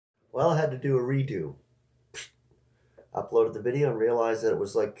Well, I had to do a redo. Uploaded the video and realized that it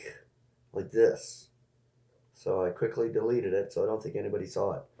was like this. So I quickly deleted it, so I don't think anybody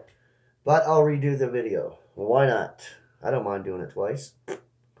saw it. But I'll redo the video. Well, why not? I don't mind doing it twice.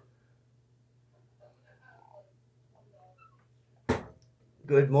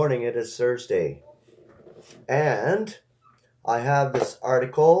 Good morning, it is Thursday. And I have this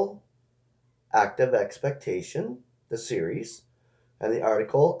article, Active Expectation, the series, and the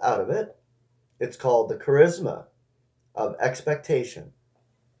article out of it. It's called The Charisma of Expectation.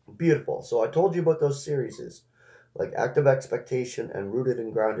 Beautiful. So I told you about those series, like Active Expectation and Rooted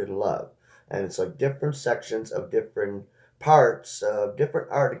and Grounded in Love. And it's like different sections of different parts of different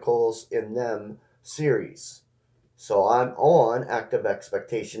articles in them series. So I'm on Active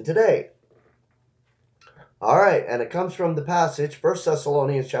Expectation today. All right, and it comes from the passage, 1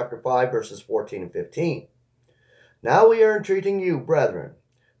 Thessalonians chapter 5, verses 14 and 15. Now we are entreating you, brethren,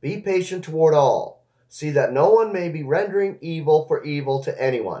 be patient toward all. See that no one may be rendering evil for evil to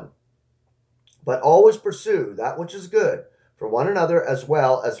anyone, but always pursue that which is good for one another as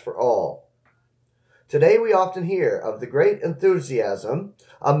well as for all. Today we often hear of the great enthusiasm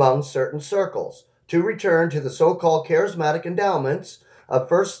among certain circles to return to the so-called charismatic endowments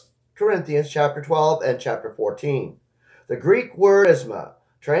of 1 Corinthians chapter 12 and chapter 14. The Greek word charisma,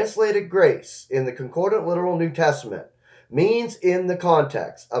 translated grace in the Concordant Literal New Testament, means in the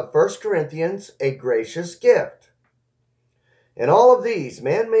context of 1 Corinthians a gracious gift. In all of these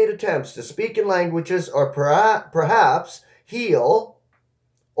man-made attempts to speak in languages or perhaps heal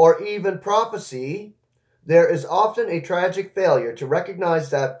or even prophecy, there is often a tragic failure to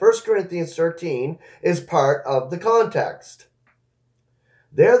recognize that 1 Corinthians 13 is part of the context.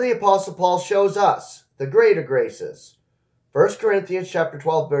 There the Apostle Paul shows us the greater graces. 1 Corinthians chapter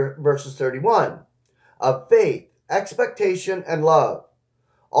 12 verses 31 of faith, expectation, and love.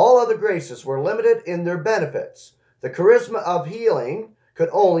 All other graces were limited in their benefits. The charisma of healing could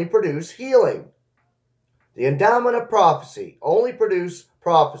only produce healing. The endowment of prophecy only produced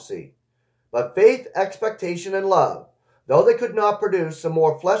prophecy. But faith, expectation, and love, though they could not produce the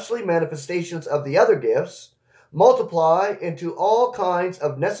more fleshly manifestations of the other gifts, multiply into all kinds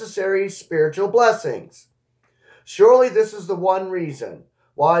of necessary spiritual blessings. Surely this is the one reason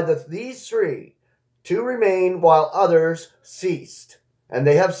why these three to remain while others ceased. And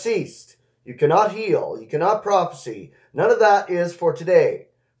they have ceased. You cannot heal. You cannot prophesy. None of that is for today.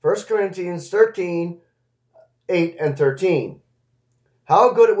 1 Corinthians 13, 8 and 13.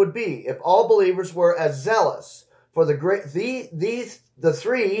 How good it would be if all believers were as zealous for the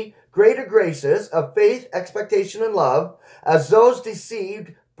three greater graces of faith, expectation, and love as those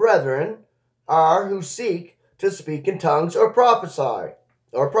deceived brethren are who seek to speak in tongues or prophecy.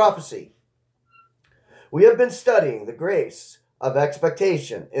 We have been studying the grace of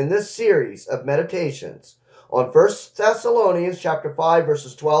expectation in this series of meditations on 1 Thessalonians chapter 5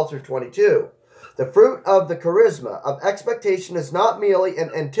 verses 12 through 22. The fruit of the charisma of expectation is not merely an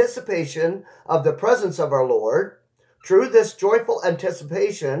anticipation of the presence of our Lord. Through this joyful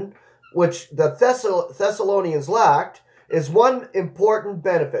anticipation, which the Thessalonians lacked, is one important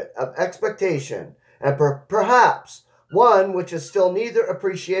benefit of expectation, and perhaps one which is still neither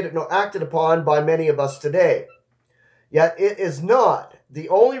appreciated nor acted upon by many of us today. Yet it is not the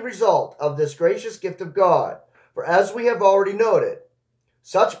only result of this gracious gift of God, for as we have already noted,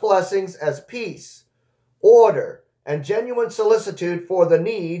 such blessings as peace, order, and genuine solicitude for the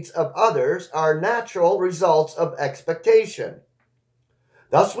needs of others are natural results of expectation.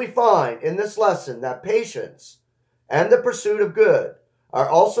 Thus we find in this lesson that patience and the pursuit of good are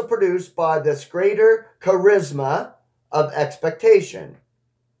also produced by this greater charisma of expectation.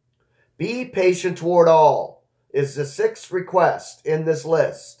 Be patient toward all is the sixth request in this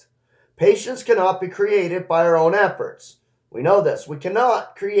list. Patience cannot be created by our own efforts. We know this. We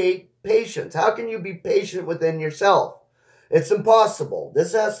cannot create patience. How can you be patient within yourself? It's impossible.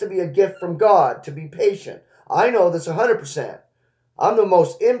 This has to be a gift from God to be patient. I know this 100%. I'm the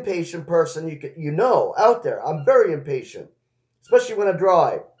most impatient person you know out there. I'm very impatient, especially when I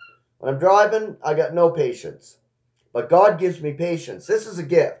drive. When I'm driving, I got no patience. But God gives me patience. This is a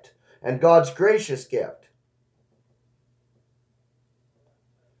gift, and God's gracious gift.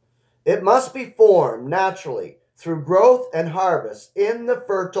 It must be formed naturally through growth and harvest in the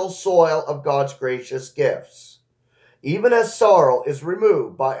fertile soil of God's gracious gifts. Even as sorrow is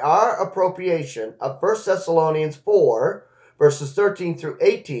removed by our appropriation of 1 Thessalonians 4, verses 13 through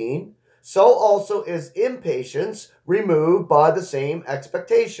 18, so also is impatience removed by the same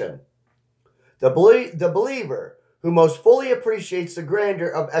expectation. The believer who most fully appreciates the grandeur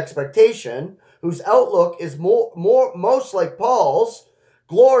of expectation, whose outlook is most like Paul's,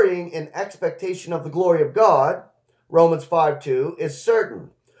 glorying in expectation of the glory of God, Romans 5:2, is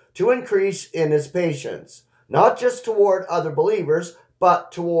certain to increase in his patience, not just toward other believers,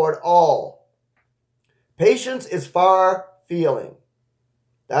 but toward all. Patience is far feeling.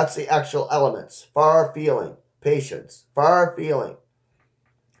 That's the actual elements. Far feeling. Patience. Far feeling.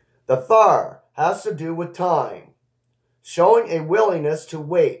 The far has to do with time, showing a willingness to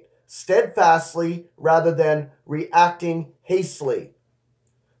wait steadfastly rather than reacting hastily.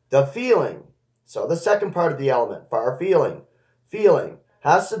 The feeling, so the second part of the element, far feeling,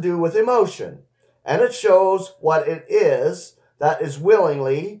 has to do with emotion, and it shows what it is that is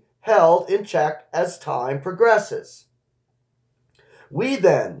willingly held in check as time progresses. We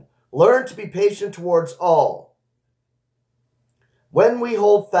then learn to be patient towards all. When we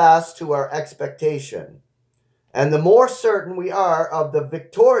hold fast to our expectation, and the more certain we are of the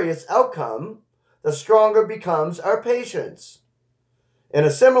victorious outcome, the stronger becomes our patience. In a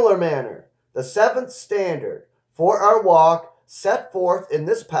similar manner, the seventh standard for our walk set forth in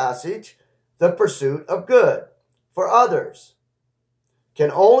this passage, the pursuit of good for others,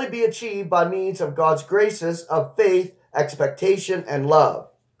 can only be achieved by means of God's graces of faith, expectation, and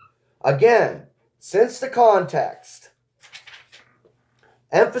love. Again, since the context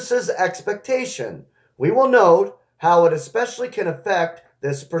emphasizes expectation, we will note how it especially can affect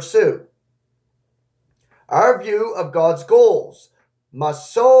this pursuit. Our view of God's goals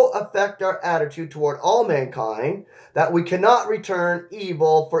must so affect our attitude toward all mankind that we cannot return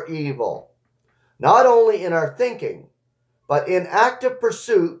evil for evil. Not only in our thinking, but in active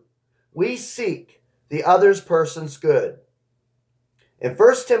pursuit, we seek the other person's good. In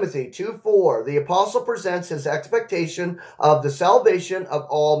 1 Timothy 2:4, the apostle presents his expectation of the salvation of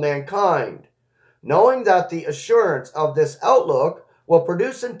all mankind, knowing that the assurance of this outlook will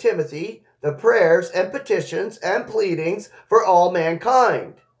produce in Timothy the prayers and petitions and pleadings for all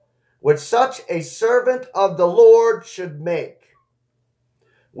mankind, which such a servant of the Lord should make.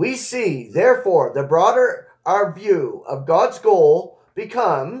 We see, therefore, the broader our view of God's goal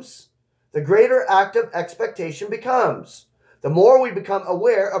becomes, the greater active expectation becomes. The more we become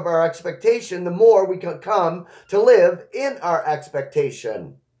aware of our expectation, the more we can come to live in our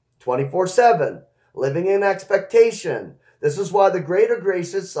expectation. 24/7, living in expectation. This is why the greater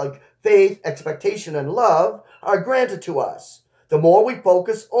graces like faith, expectation, and love are granted to us. The more we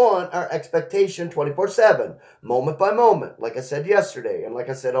focus on our expectation 24/7, moment by moment, like I said yesterday, and like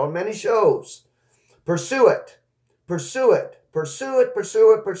I said on many shows. Pursue it, pursue it, pursue it,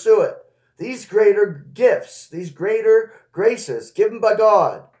 pursue it, pursue it. These greater gifts, these greater graces given by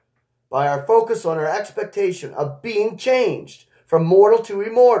God, by our focus on our expectation of being changed from mortal to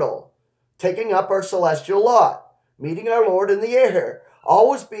immortal, taking up our celestial lot, meeting our Lord in the air,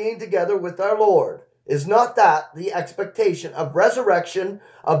 always being together with our Lord. Is not that the expectation of resurrection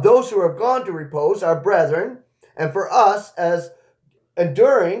of those who have gone to repose, our brethren, and for us as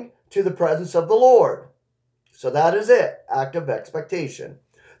enduring to the presence of the Lord? So that is it, active expectation.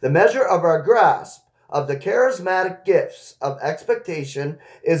 The measure of our grasp of the charismatic gifts of expectation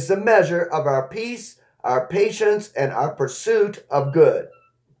is the measure of our peace, our patience, and our pursuit of good.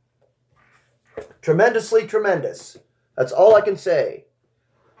 Tremendously tremendous. That's all I can say.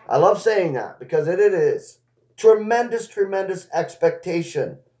 I love saying that because it is tremendous, tremendous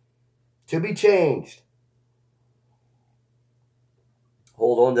expectation to be changed.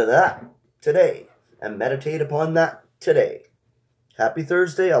 Hold on to that today and meditate upon that today. Happy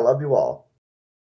Thursday. I love you all.